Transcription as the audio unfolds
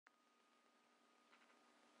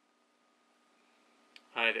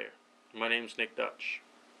Hi there, my name's Nick Dutch,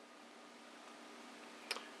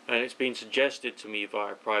 and it's been suggested to me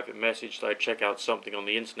via private message that I check out something on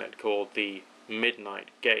the internet called the Midnight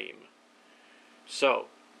Game. So,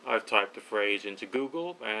 I've typed the phrase into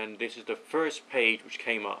Google, and this is the first page which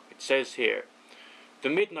came up. It says here, The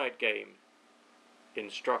Midnight Game,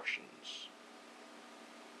 Instructions.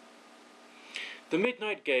 The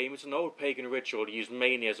Midnight Game is an old pagan ritual used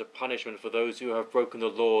mainly as a punishment for those who have broken the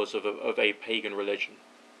laws of a pagan religion.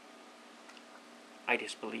 I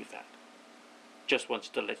disbelieve that. Just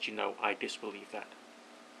wanted to let you know I disbelieve that.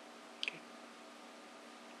 Okay.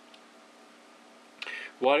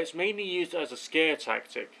 While it's mainly used as a scare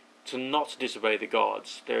tactic to not disobey the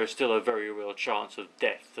gods, there is still a very real chance of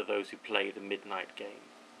death to those who play the Midnight Game.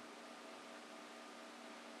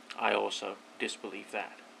 I also disbelieve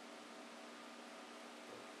that.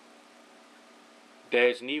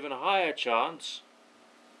 There's an even higher chance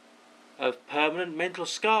of permanent mental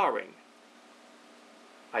scarring.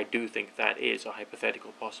 I do think that is a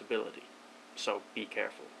hypothetical possibility, so be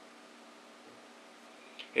careful.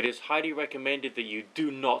 It is highly recommended that you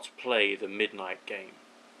do not play the Midnight Game.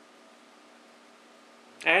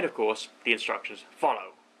 And of course, the instructions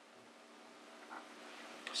follow.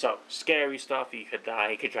 So, scary stuff, you could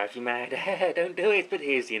die, it could drive you mad, don't do it, but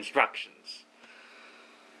here's the instructions.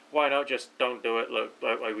 Why not just don't do it? Look,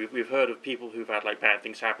 we've heard of people who've had bad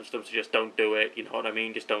things happen to them, so just don't do it, you know what I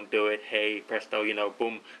mean? Just don't do it. Hey, presto,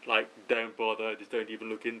 boom, don't bother, just don't even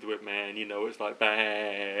look into it, man, it's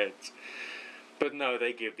bad. But no,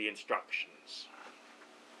 they give the instructions.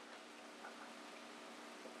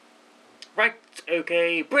 Right,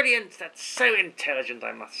 okay, brilliant, that's so intelligent,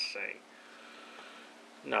 I must say.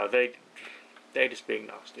 No, they're just being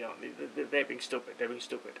nasty, aren't they? They're being stupid,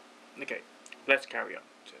 Okay, let's carry on.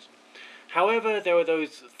 However, there are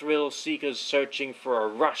those thrill seekers searching for a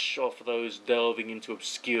rush, or for those delving into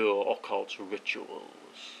obscure occult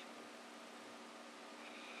rituals.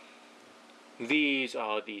 These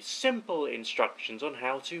are the simple instructions on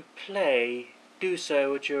how to play. Do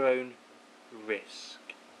so at your own risk.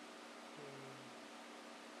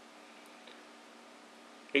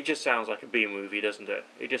 It just sounds like a B-movie, doesn't it?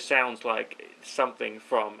 It just sounds like something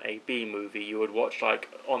from a B-movie you would watch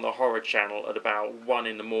on the horror channel at about 1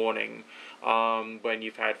 in the morning, when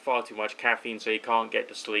you've had far too much caffeine so you can't get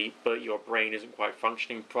to sleep, but your brain isn't quite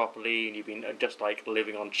functioning properly, and you've been just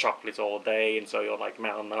living on chocolate all day, and so you're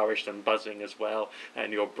malnourished and buzzing as well,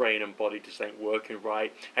 and your brain and body just ain't working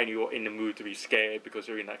right, and you're in the mood to be scared because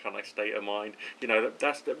you're in that kind of state of mind.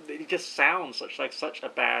 It just sounds such a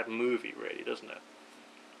bad movie, really, doesn't it?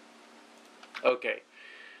 Okay,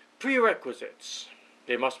 prerequisites.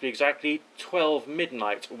 There must be exactly 12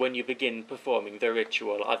 midnight when you begin performing the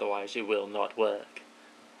ritual, otherwise it will not work.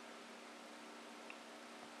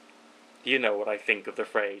 You know what I think of the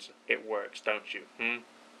phrase, it works, don't you?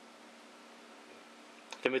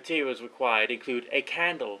 The materials required include a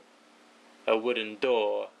candle, a wooden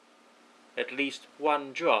door, at least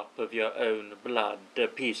 1 drop of your own blood, a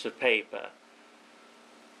piece of paper,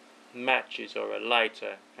 matches or a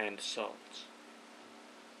lighter, and salt.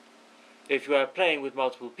 If you are playing with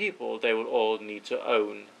multiple people, they will all need to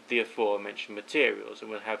own the aforementioned materials and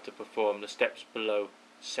will have to perform the steps below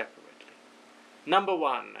separately. Number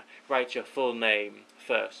 1. Write your full name,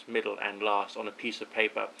 first, middle, and last on a piece of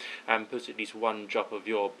paper, and put at least 1 drop of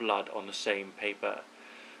your blood on the same paper.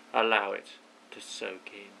 Allow it to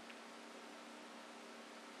soak in.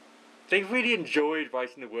 They've really enjoyed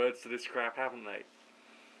writing the words to this crap, haven't they?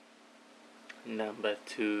 Number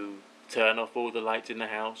 2. Turn off all the lights in the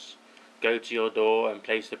house. Go to your door and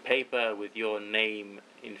place the paper with your name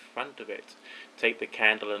in front of it. Take the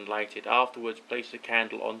candle and light it. Afterwards, place the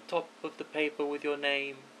candle on top of the paper with your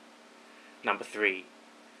name. Number 3.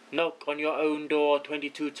 Knock on your own door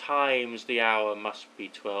 22 times. The hour must be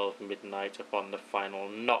 12 midnight upon the final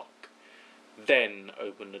knock. Then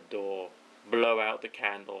open the door, blow out the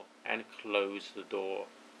candle, and close the door.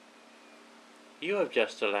 You have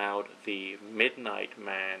just allowed the Midnight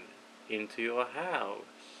Man into your house.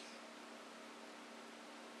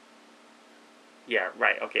 Yeah,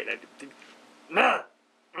 right, okay.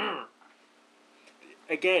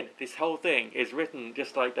 Again, this whole thing is written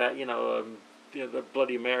just like that, the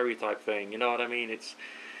Bloody Mary type thing, you know what I mean? It's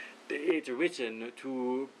written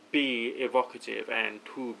to be evocative and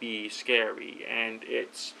to be scary, and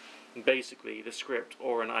it's basically the script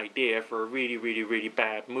or an idea for a really, really, really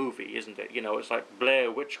bad movie, isn't it? It's like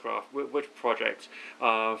Blair Witch Project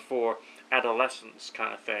for adolescents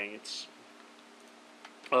kind of thing. It's...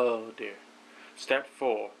 oh dear. Step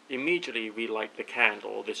 4. Immediately relight the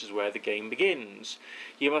candle. This is where the game begins.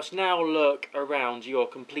 You must now lurk around your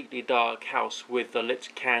completely dark house with the lit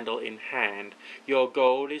candle in hand. Your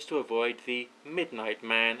goal is to avoid the Midnight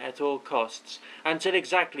Man at all costs until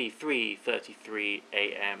exactly 3:33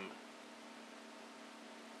 a.m.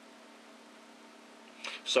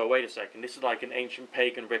 So wait a second, this is like an ancient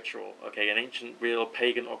pagan ritual, okay, an ancient real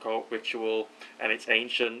pagan occult ritual, and it's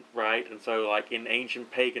ancient, right? And so like in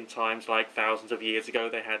ancient pagan times, like thousands of years ago,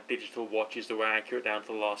 they had digital watches that were accurate down to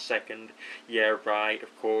the last second. Yeah, right,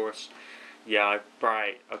 of course. Yeah,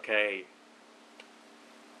 right, okay.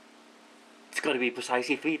 It's got to be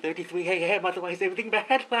precisely 3:33 a.m. Otherwise everything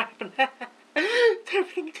bad will happen.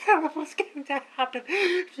 Everything terrible's going to happen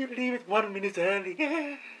if you leave it 1 minute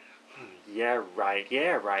early. Yeah, right,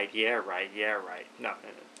 yeah, right, yeah, right, yeah, right. No.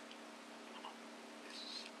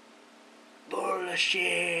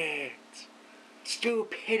 Bullshit!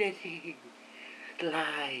 Stupidity!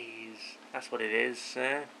 Lies! That's what it is,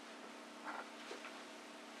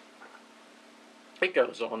 It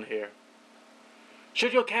goes on here.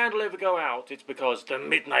 Should your candle ever go out, it's because the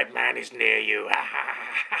Midnight Man is near you.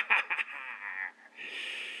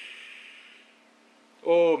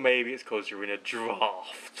 Or maybe it's because you're in a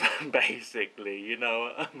draft, basically, you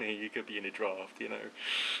know. I mean, you could be in a draft, you know.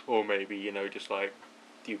 Or maybe, you know, just like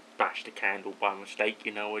you bashed a candle by mistake,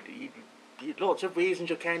 you know. Lots of reasons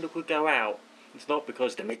your candle could go out. It's not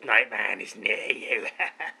because the Midnight Man is near you.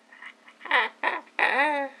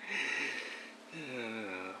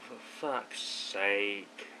 For fuck's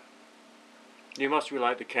sake. You must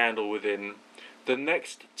relight the candle within the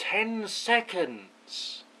next 10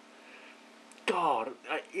 seconds. God,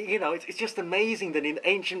 you know, it's just amazing that in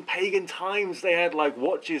ancient pagan times they had like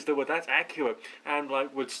watches that were that accurate and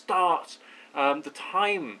like would start the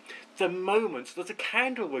time, the moment that a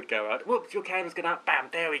candle would go out. Look, your candle's going out, bam,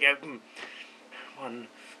 there we go. 1,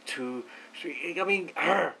 2, 3. I mean,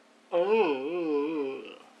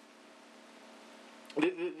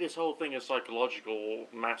 This whole thing is psychological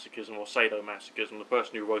masochism or sadomasochism. The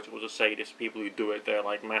person who wrote it was a sadist. People who do it, they're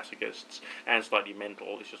like masochists and slightly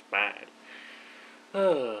mental. It's just bad.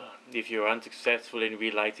 If you're unsuccessful in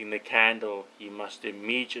relighting the candle, you must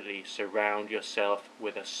immediately surround yourself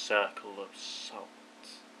with a circle of salt.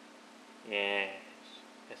 Yes,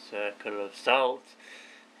 a circle of salt.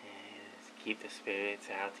 Yes, keep the spirits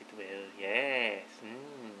out, it will. Yes.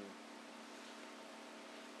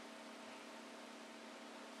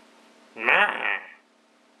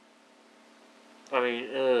 I mean,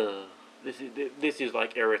 this is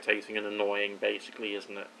like irritating and annoying, basically,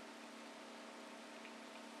 isn't it?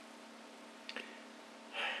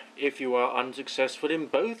 If you are unsuccessful in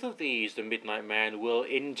both of these, the Midnight Man will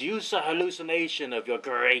induce a hallucination of your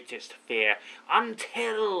greatest fear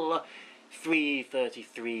until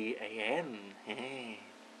 3:33 a.m.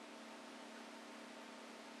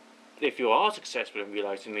 If you are successful in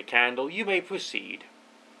relighting the candle, you may proceed.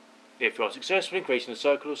 If you are successful in creating a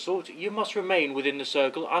circle of salt, you must remain within the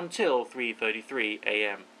circle until 3:33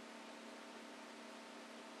 a.m.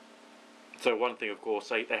 So one thing, of course,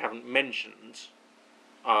 they haven't mentioned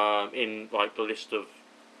in like the list of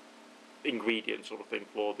ingredients sort of thing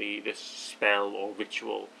for this spell or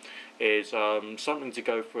ritual is something to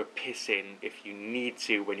go for a piss in if you need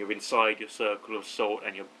to when you're inside your circle of salt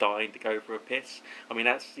and you're dying to go for a piss. I mean,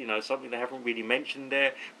 that's, you know, something they haven't really mentioned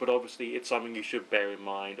there, but obviously it's something you should bear in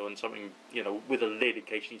mind, or something, you know, with a lid in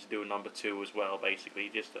case you need to do a number 2 as well, basically,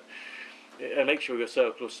 just to make sure your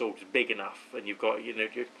circle of salt is big enough and you've got, you know,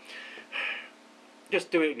 just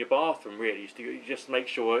do it in your bathroom, really. Just make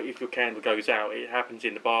sure if your candle goes out, it happens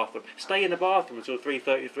in the bathroom. Stay in the bathroom until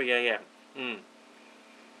 3:33 a.m.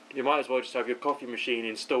 You might as well just have your coffee machine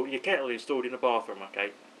installed, your kettle installed in the bathroom,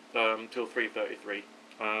 okay, till 3:33.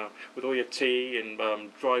 With all your tea and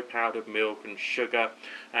dry powdered milk and sugar,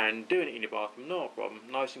 and doing it in your bathroom, no problem,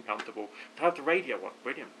 nice and comfortable. Have the radio on,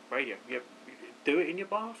 brilliant, radio. Yeah, do it in your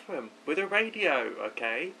bathroom with a radio,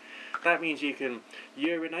 okay? That means you can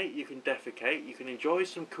urinate, you can defecate, you can enjoy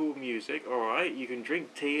some cool music, alright? You can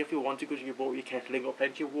drink tea if you want to because you brought your kettle in, got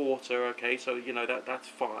plenty of water, okay? So, you know, that's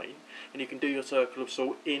fine. And you can do your circle of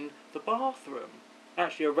salt in the bathroom.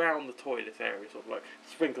 Actually, around the toilet area, sort of like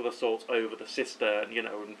sprinkle the salt over the cistern, you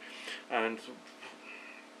know, and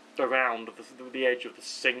around the edge of the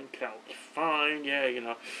sink. That'll be fine, yeah, you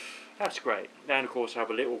know. That's great. And, of course, have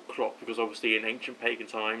a little clock because, obviously, in ancient pagan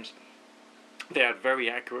times, they had very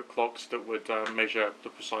accurate clocks that would measure the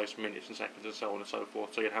precise minutes and seconds and so on and so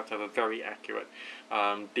forth. So you'd have to have a very accurate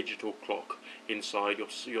digital clock inside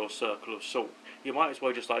your circle of salt. You might as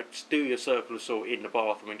well just like do your circle of salt in the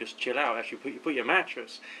bathroom and just chill out. Actually, put your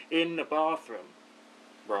mattress in the bathroom,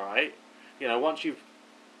 right? You know, once you've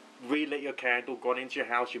relit your candle, gone into your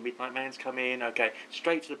house, your midnight man's come in, okay,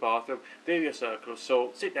 straight to the bathroom, do your circle of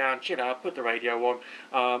salt, sit down, chill out, put the radio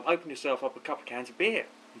on, open yourself up a couple of cans of beer.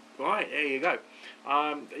 Right, there you go.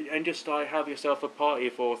 And just have yourself a party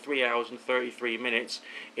for 3 hours and 33 minutes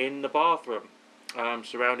in the bathroom,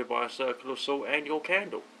 surrounded by a circle of salt and your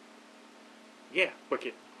candle. Yeah,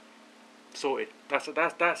 wicked. Sorted.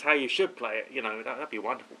 That's how you should play it. You know, that'd be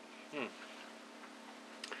wonderful.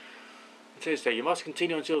 It says there, you must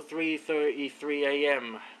continue until 3:33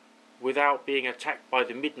 a.m. without being attacked by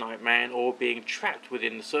the Midnight Man or being trapped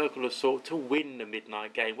within the circle of salt to win the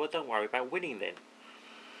midnight game. Well, don't worry about winning then.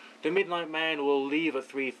 The Midnight Man will leave at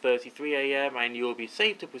 3:33 a.m. and you'll be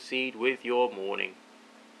safe to proceed with your morning.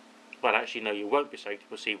 Well, actually, no, you won't be safe to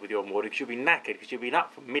proceed with your morning because you'll be knackered because you've been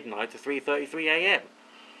up from midnight to 3:33 a.m.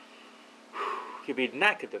 You'll be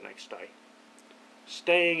knackered the next day.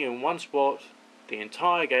 Staying in one spot the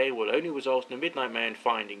entire game will only result in the Midnight Man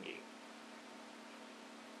finding you.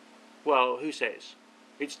 Well, who says?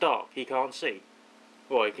 It's dark, he can't see.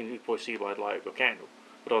 Well, he can probably see by the light of your candle.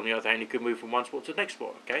 But on the other hand, you could move from one spot to the next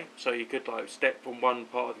spot, okay? So you could like step from one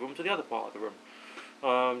part of the room to the other part of the room.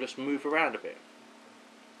 Just move around a bit.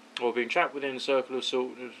 Or being trapped within a circle of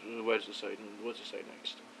salt. Where does it say? What does it say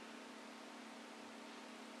next?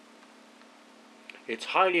 It's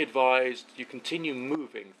highly advised you continue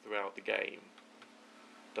moving throughout the game.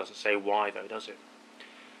 Doesn't say why though, does it?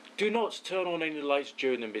 Do not turn on any lights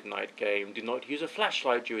during the midnight game. Do not use a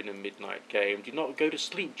flashlight during the midnight game. Do not go to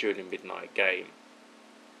sleep during the midnight game.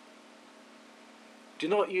 Do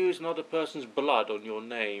not use another person's blood on your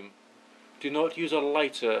name. Do not use a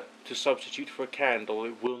lighter to substitute for a candle.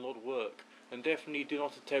 It will not work. And definitely do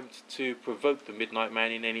not attempt to provoke the Midnight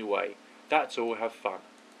Man in any way. That's all, have fun.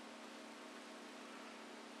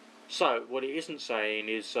 So, what it isn't saying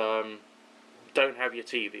is don't have your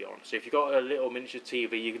TV on. So if you've got a little miniature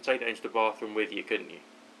TV, you can take that into the bathroom with you, couldn't you?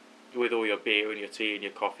 With all your beer and your tea and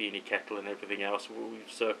your coffee and your kettle and everything else, with your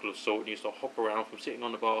circle of salt, and you start hop around from sitting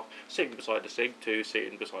on the bath, sitting beside the sink, to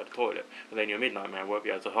sitting beside the toilet. And then your Midnight Man won't be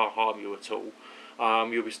able to harm you at all.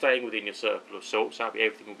 You'll be staying within your circle of salt, so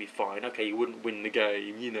everything will be fine. Okay, you wouldn't win the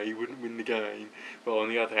game, you know, you wouldn't win the game. But on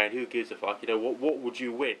the other hand, who gives a fuck? You know, what would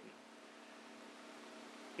you win?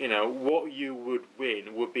 You know, what you would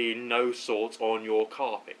win would be no salt on your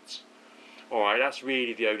carpets. Alright, that's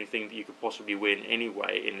really the only thing that you could possibly win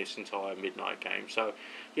anyway in this entire midnight game. So,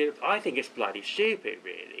 yeah, I think it's bloody stupid,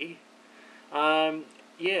 really.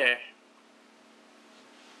 Yeah.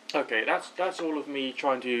 Okay, that's all of me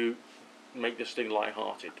trying to make this thing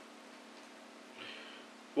light-hearted.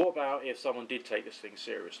 What about if someone did take this thing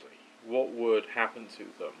seriously? What would happen to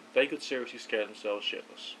them? They could seriously scare themselves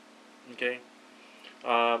shitless. Okay?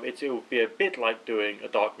 It would be a bit like doing a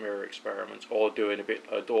dark mirror experiment, or doing a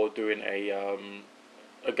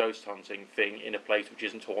ghost hunting thing in a place which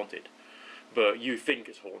isn't haunted, but you think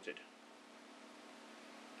it's haunted.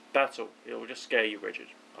 That's all. It will just scare you rigid.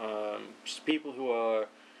 People who are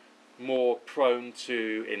more prone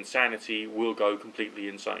to insanity will go completely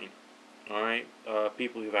insane. All right.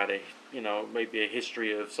 People who've had maybe a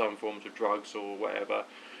history of some forms of drugs or whatever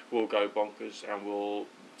will go bonkers, and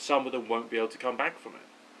some of them won't be able to come back from it.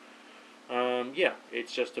 Yeah,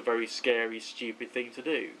 it's just a very scary, stupid thing to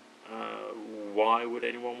do. Why would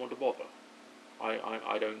anyone want to bother?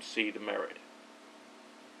 I don't see the merit.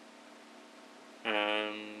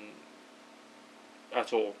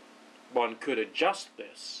 At all. One could adjust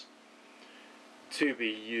this to be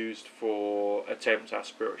used for attempts at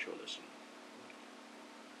spiritualism.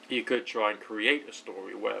 You could try and create a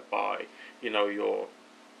story whereby,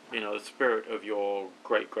 the spirit of your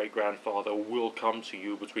great-great-grandfather will come to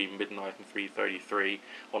you between midnight and 3:33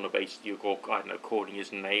 on the basis you call, calling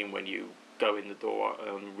his name when you go in the door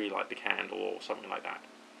and relight the candle or something like that.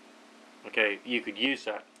 Okay, you could use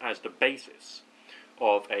that as the basis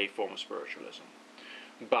of a form of spiritualism.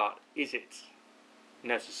 But is it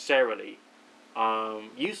necessarily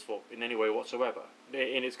useful in any way whatsoever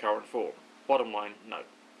in its current form? Bottom line, no,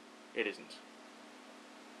 it isn't.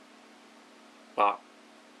 But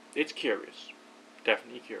it's curious.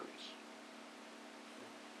 Definitely curious.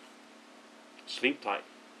 Sleep tight.